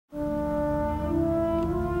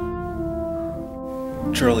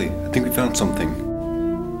Charlie, I think we found something.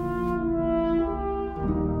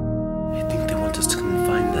 I think they want us to come and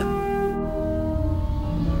find them.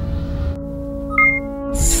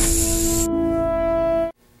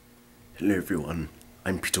 Hello everyone,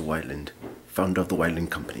 I'm Peter Wyland, founder of the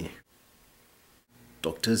Wyland Company.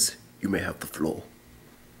 Doctors, you may have the floor.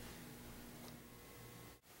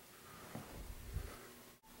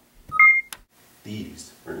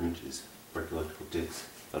 These are images of archaeological digs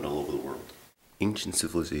found all over the world. Ancient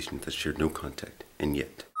civilizations that shared no contact, and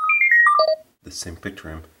yet the same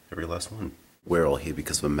pictogram, every last one. We're all here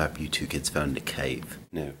because of a map you two kids found in a cave.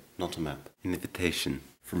 No, not a map. An invitation.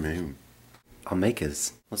 From whom? Our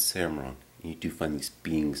makers. Let's say I'm wrong, and you do find these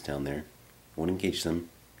beings down there. I won't engage them,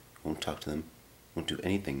 I won't talk to them, I won't do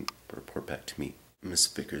anything but report back to me. Miss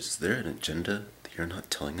Vickers, is there an agenda that you're not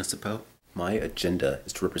telling us about? My agenda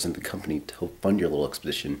is to represent the company to help fund your little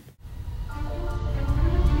expedition.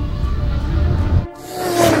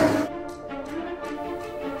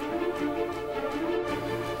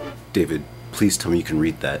 David, please tell me you can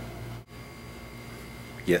read that.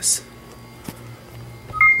 Yes.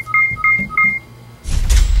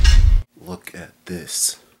 Look at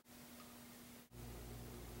this.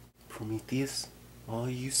 Prometheus, are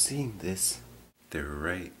you seeing this? They're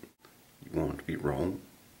right. You won't be wrong.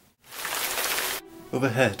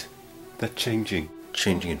 Overhead. They're changing.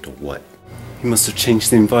 Changing into what? You must have changed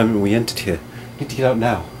the environment we entered here. We need to get out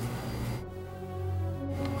now.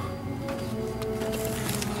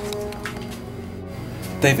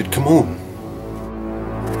 David, come on!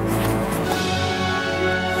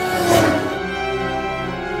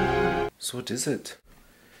 So what is it?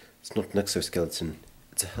 It's not an exoskeleton,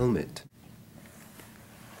 it's a helmet.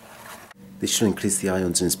 This should increase the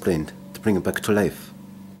ions in his brain to bring him back to life.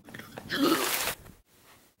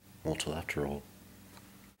 Mortal after all.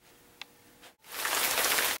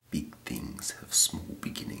 Big things have small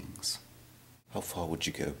beginnings. How far would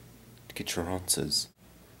you go to get your answers?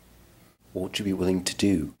 What would you be willing to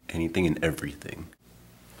do? Anything and everything.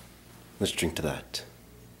 Let's drink to that.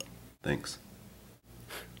 Thanks.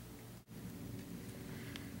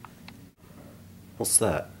 What's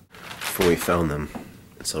that? Before we found them,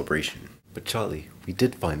 in celebration. But Charlie, we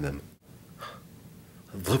did find them.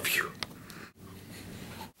 I love you.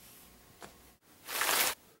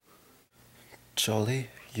 Charlie,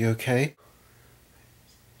 you okay?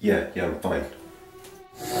 Yeah, I'm fine.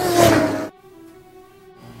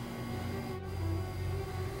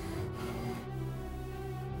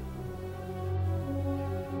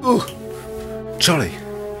 Oh, Charlie!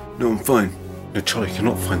 No, I'm fine. No, Charlie, you're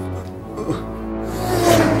not fine.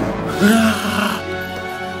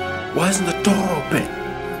 Why isn't the door open?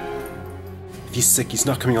 If he's sick, he's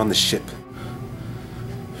not coming on the ship.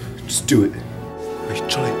 Just do it. Wait,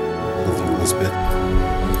 Charlie. Love you, Elizabeth.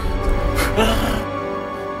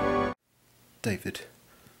 David,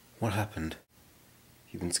 what happened?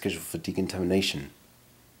 You've been scheduled for decontamination.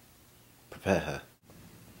 Prepare her.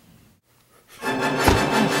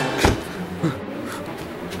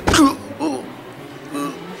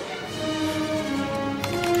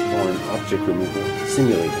 Object removal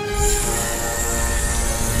simulated.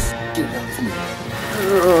 Get it out of me.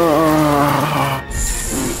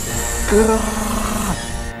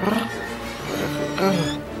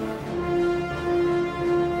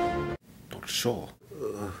 Dr. Shaw.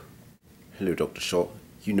 Hello, Dr. Shaw.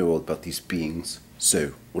 You know all about these beings.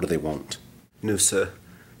 So, what do they want? No, sir.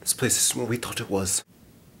 This place isn't what we thought it was.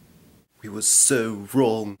 We were so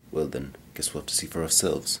wrong. Well then, guess we'll have to see for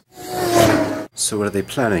ourselves. So what are they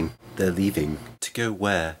planning? They're leaving. To go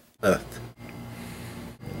where? Earth.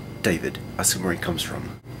 David, ask him where he comes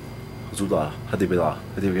from. Just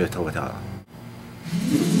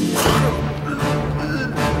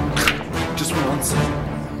one answer.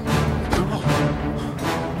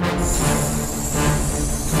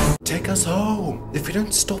 Take us home! If we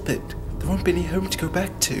don't stop it, there won't be any home to go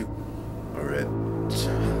back to. Alright.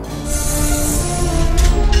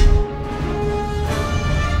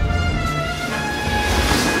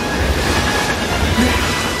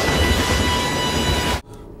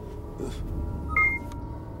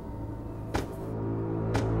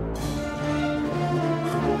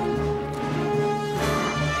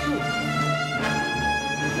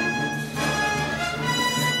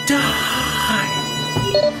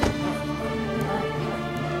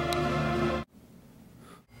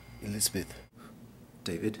 Elizabeth.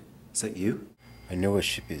 David, is that you? I know where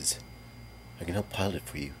ship is. I can help pilot it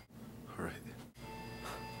for you. Alright.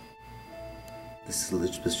 This is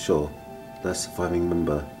Elizabeth Shaw, last surviving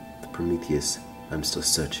member of the Prometheus. I'm still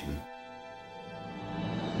searching.